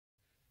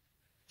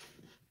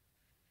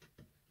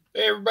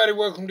Hey everybody,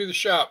 welcome to the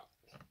shop.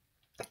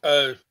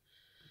 It's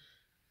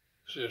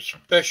a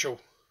special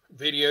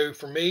video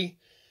for me.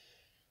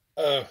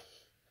 I'm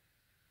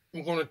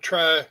going to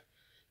try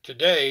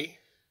today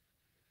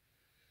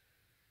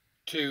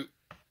to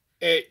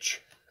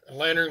etch a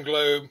lantern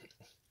globe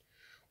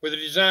with a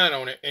design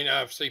on it. And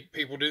I see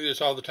people do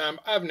this all the time.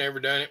 I've never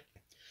done it,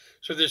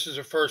 so this is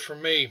a first for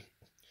me.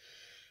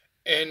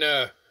 And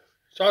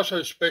it's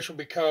also special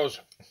because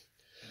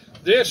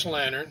this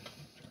lantern,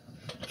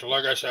 so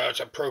like I said, it's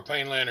a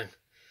propane lantern.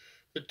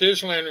 But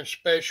this lantern's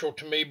special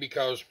to me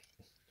because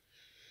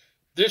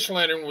this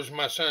lantern was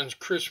my son's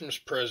Christmas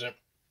present.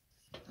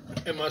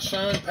 And my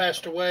son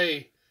passed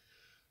away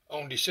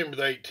on December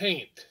the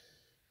 18th.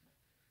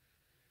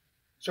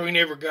 So he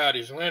never got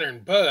his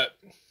lantern. But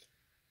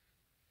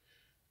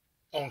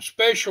on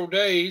special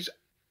days,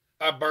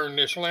 I burn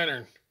this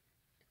lantern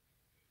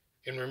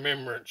in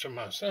remembrance of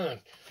my son.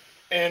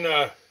 And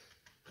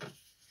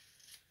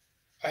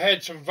I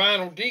had some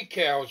vinyl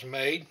decals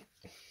made.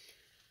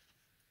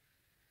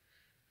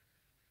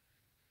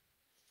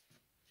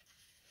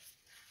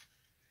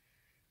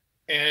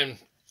 And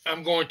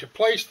I'm going to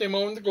place them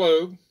on the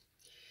globe.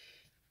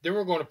 Then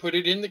we're going to put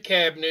it in the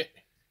cabinet.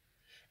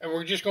 And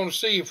we're just going to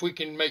see if we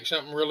can make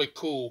something really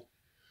cool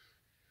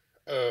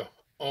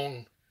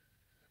on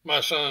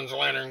my son's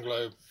lantern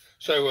globe.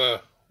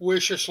 So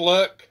wish us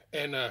luck,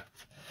 and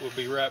we'll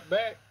be right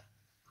back.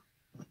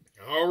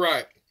 All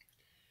right.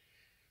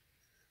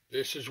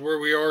 This is where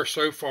we are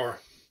so far.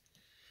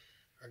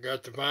 I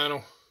got the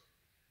vinyl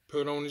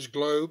put on his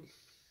globe.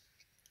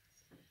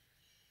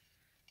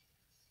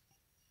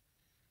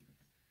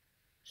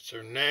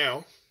 So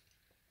now,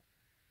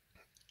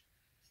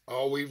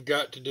 all we've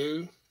got to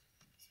do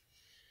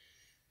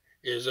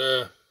is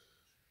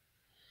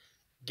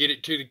get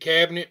it to the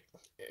cabinet,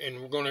 and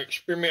we're going to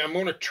experiment. I'm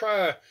going to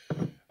try,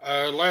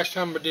 last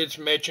time I did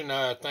some etching,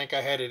 I think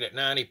I had it at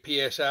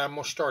 90 psi. I'm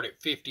going to start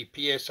at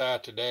 50 psi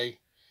today.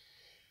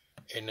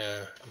 And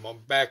I'm going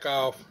to back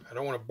off. I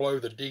don't want to blow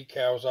the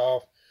decals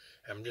off.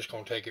 I'm just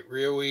going to take it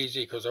real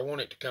easy because I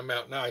want it to come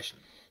out nice.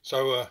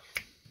 So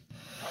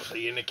I'll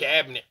see you in the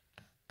cabinet.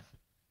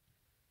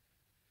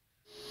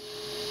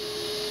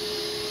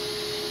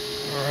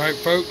 Alright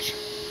folks,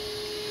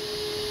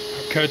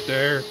 I cut the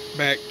air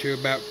back to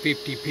about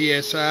 50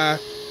 psi.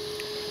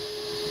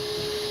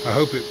 I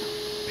hope it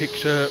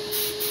picks up.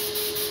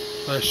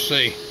 Let's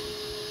see.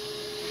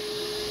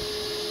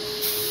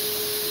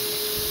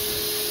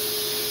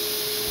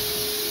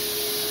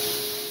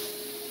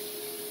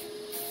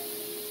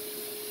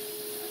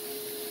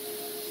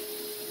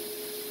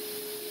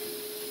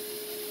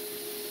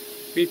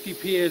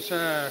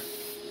 PSI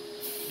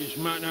just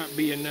might not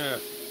be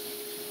enough.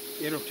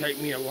 It'll take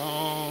me a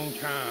long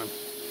time.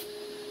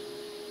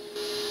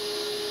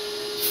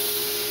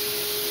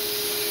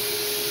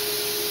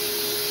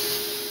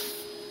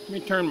 Let me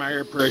turn my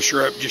air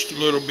pressure up just a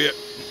little bit.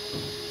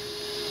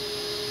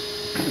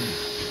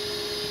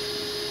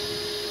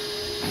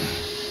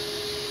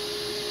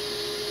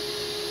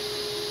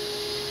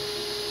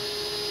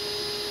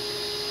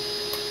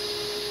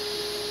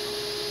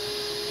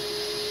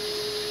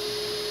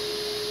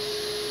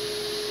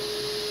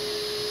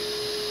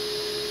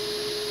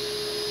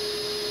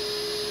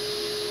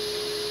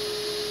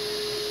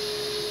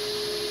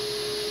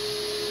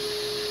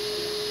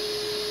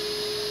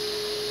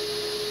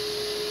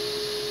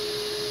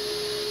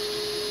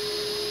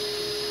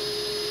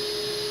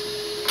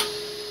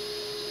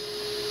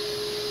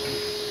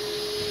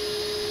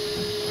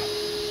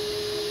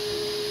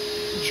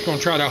 Just going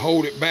to try to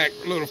hold it back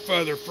a little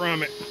further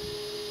from it.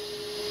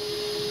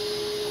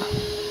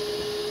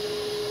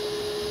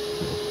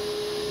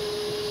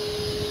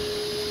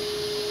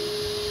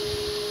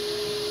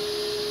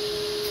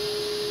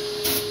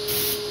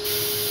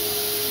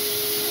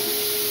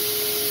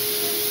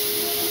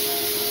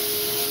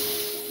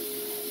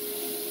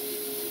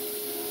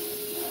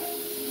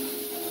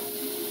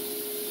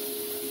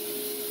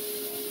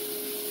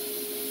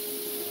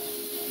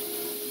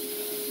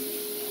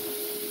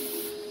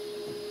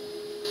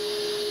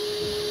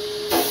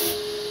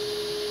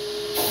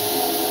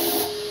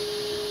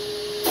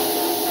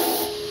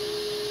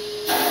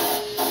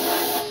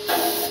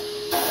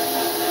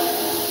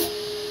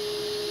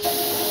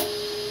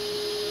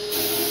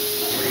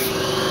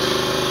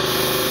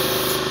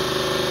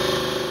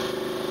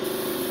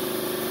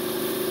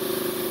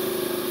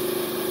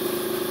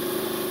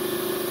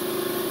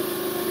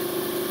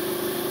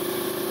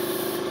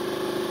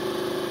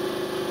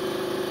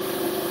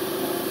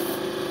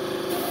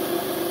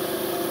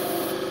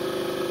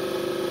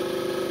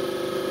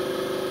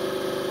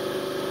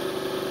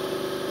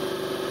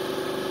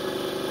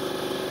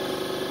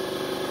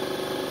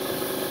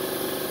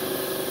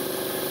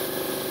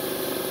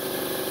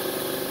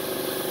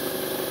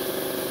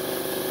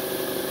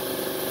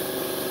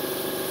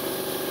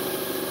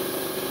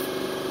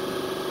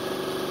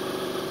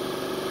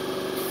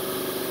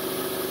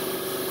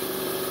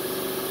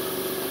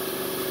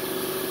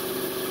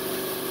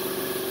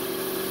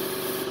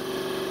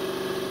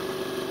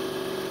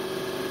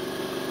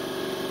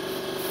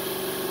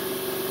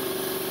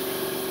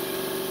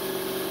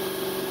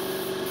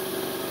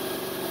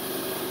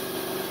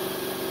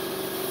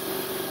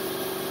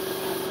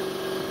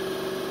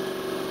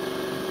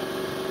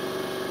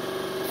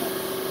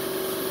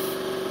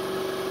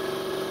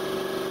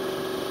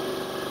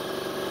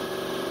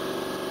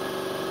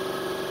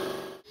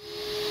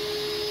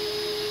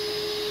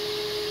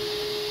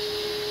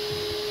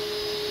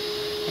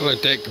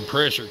 Let that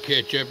compressor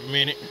catch up a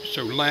minute. It's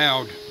so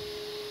loud.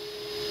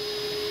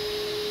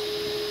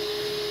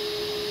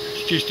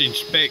 Let's just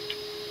inspect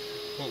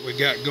what we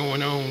got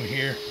going on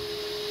here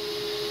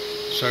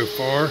so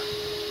far.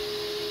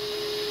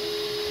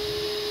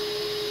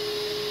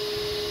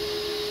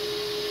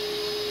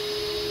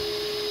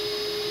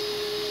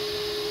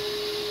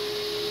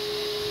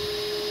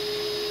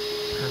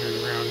 Turn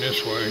it around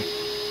this way.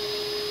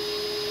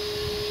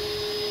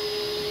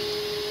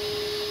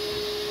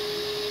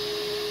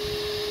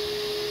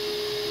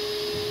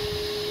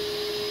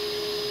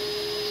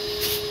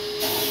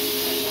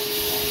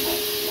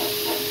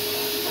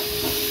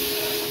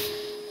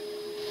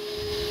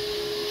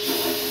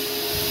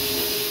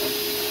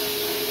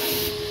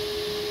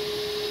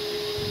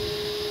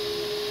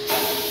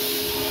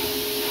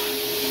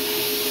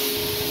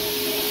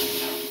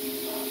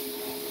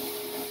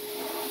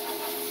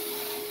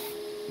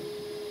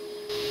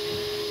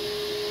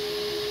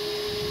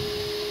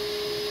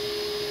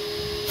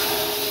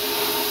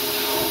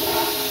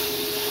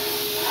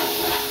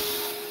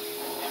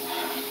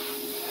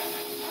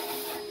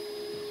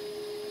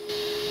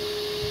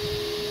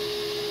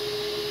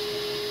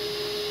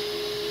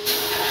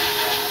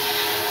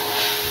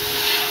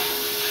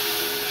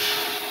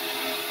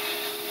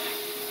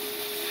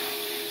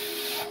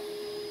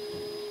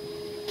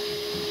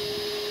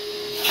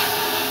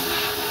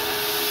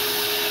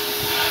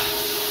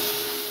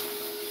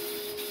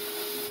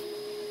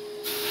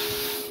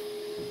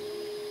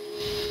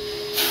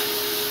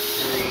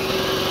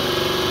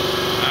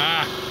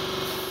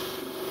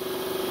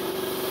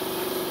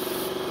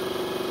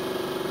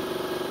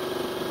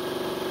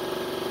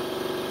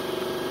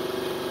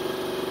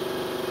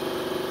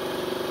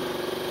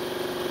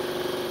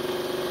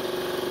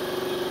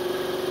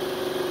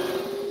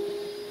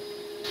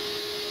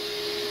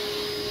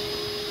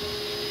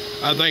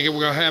 I think we're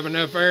going to have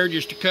enough air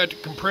just to cut the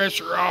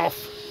compressor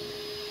off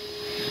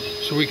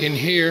so we can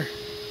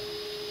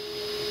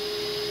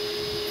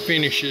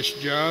finish this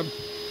job.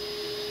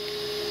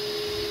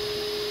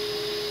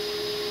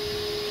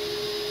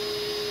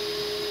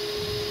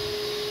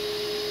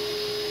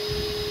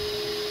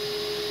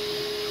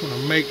 Just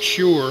want to make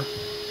sure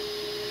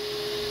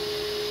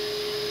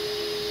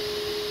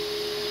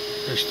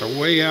it's the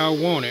way I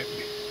want it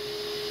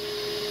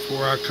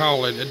before I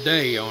call it a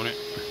day on it.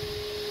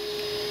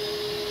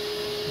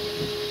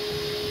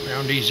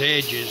 Around these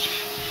edges.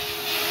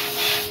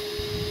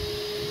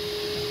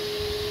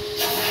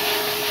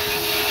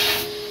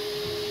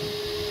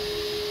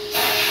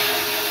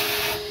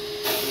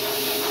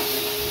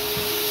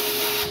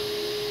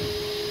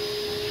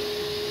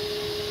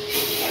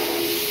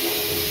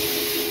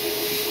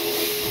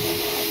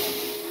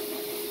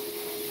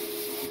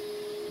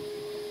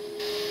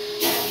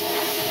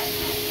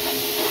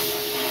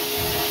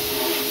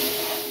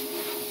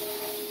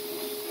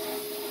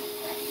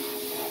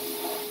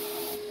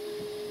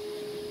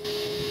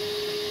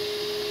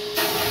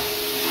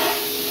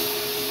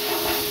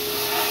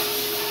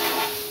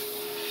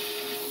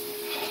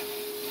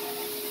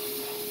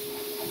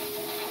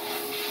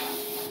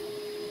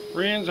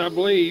 Friends, I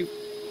believe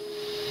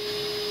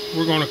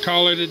we're going to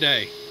call it a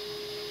day.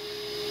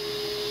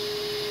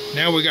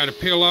 Now we got to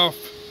peel off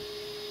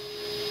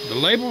the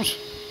labels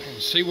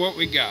and see what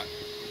we got.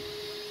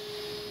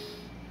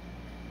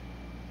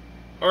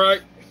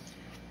 Alright,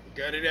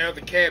 got it out of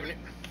the cabinet.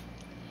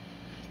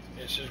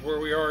 This is where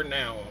we are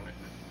now on it.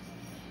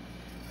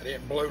 I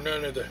didn't blow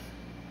none of the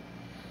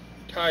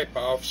type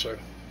off, so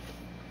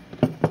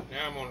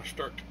now I'm going to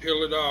start to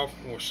peel it off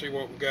and we'll see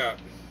what we got.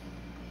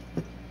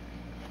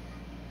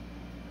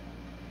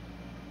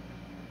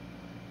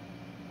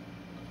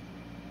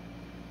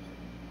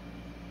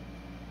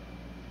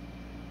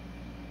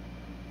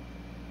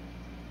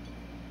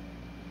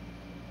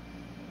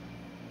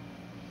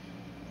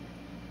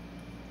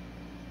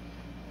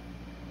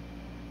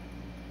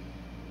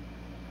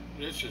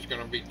 This is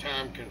going to be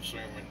time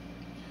consuming.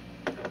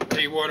 Tell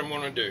you what I'm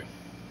going to do.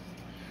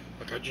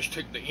 Look, I just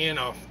took the end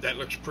off. That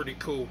looks pretty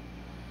cool.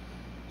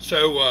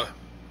 So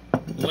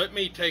let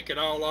me take it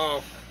all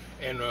off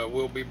and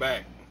we'll be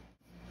back.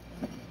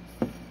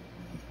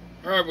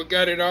 Alright, we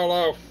got it all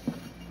off.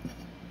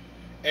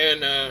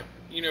 And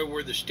you know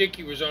where the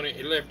sticky was on it,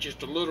 it left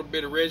just a little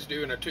bit of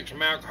residue, and I took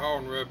some alcohol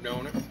and rubbed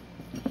on it.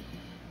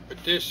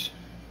 But this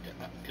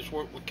is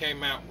what we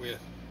came out with.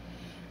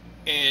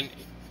 And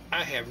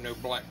I have no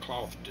black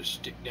cloth to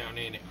stick down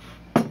in it.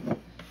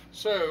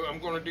 So I'm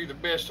going to do the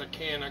best I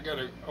can. I got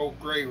an old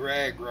gray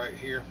rag right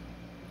here.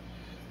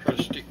 Try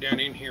to stick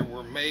down in here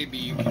where maybe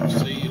you can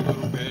see a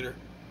little better.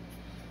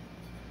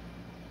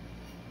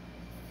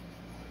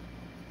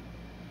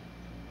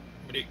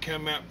 But it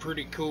come out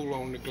pretty cool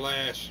on the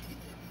glass.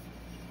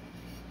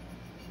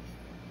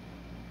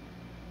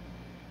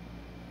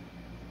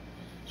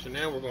 So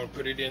now we're going to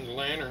put it in the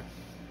lantern.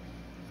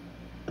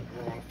 And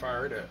we're going to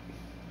fire it up.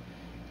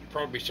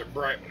 Probably so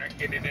bright when I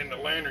get it in the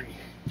lantern.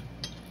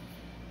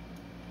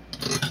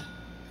 Can't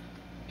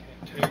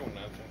tell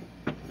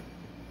nothing.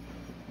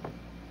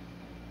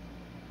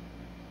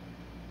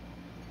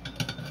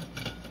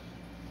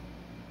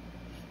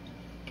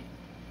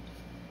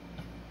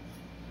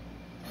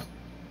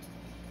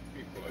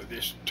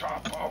 this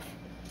top off.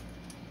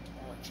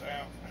 Oh, it's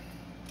out.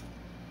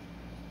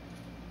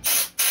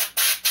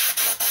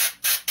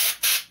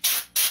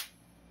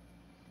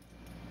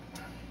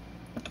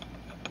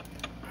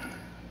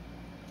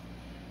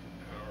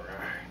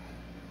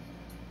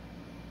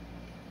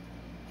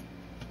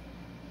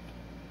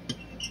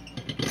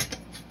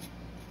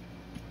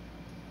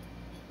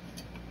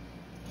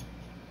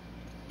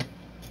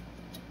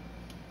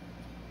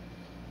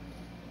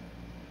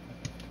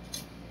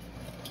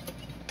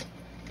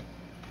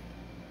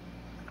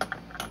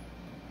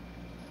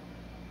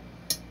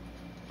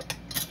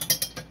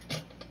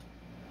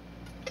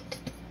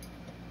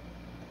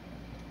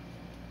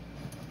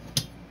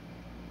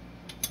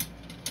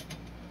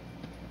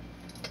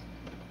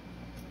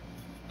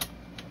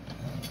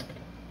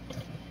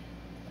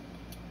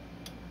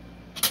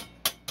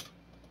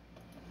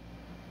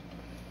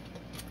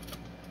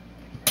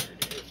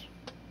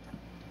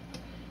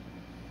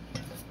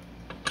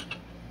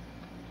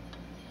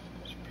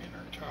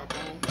 Top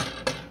on.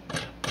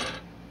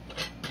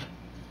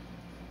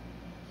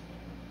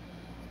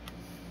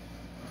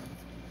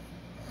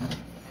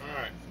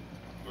 Alright,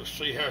 let's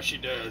see how she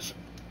does.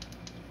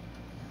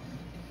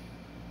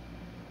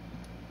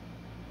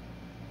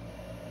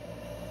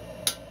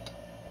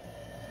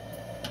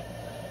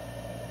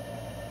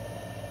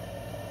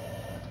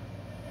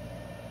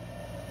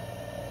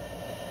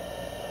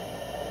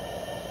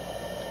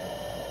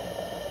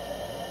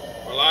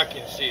 Well, I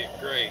can see it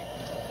great.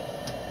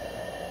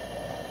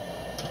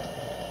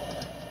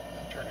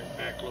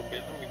 Back a little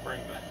bit. Let me bring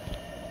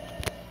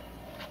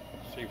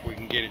see if we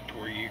can get it to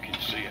where you can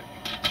see it.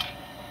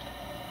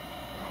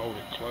 Hold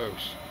it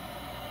close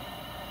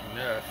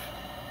enough.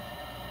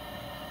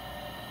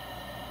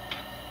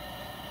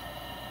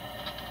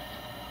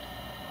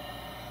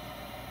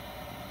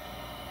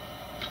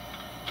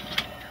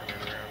 Turn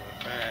it around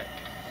the back.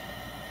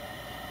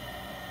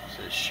 It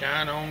says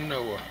 "Shine on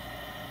Noah."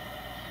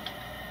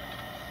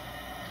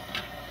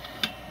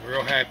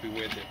 Real happy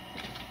with it.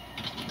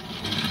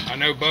 I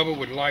know Bubba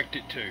would have liked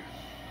it too.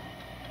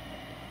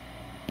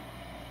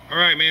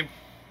 Alright, man.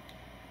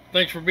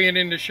 Thanks for being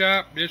in the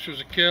shop. This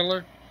was a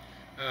killer.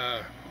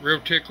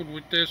 Real tickled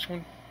with this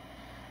one.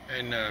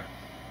 And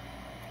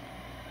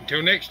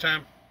until next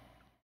time.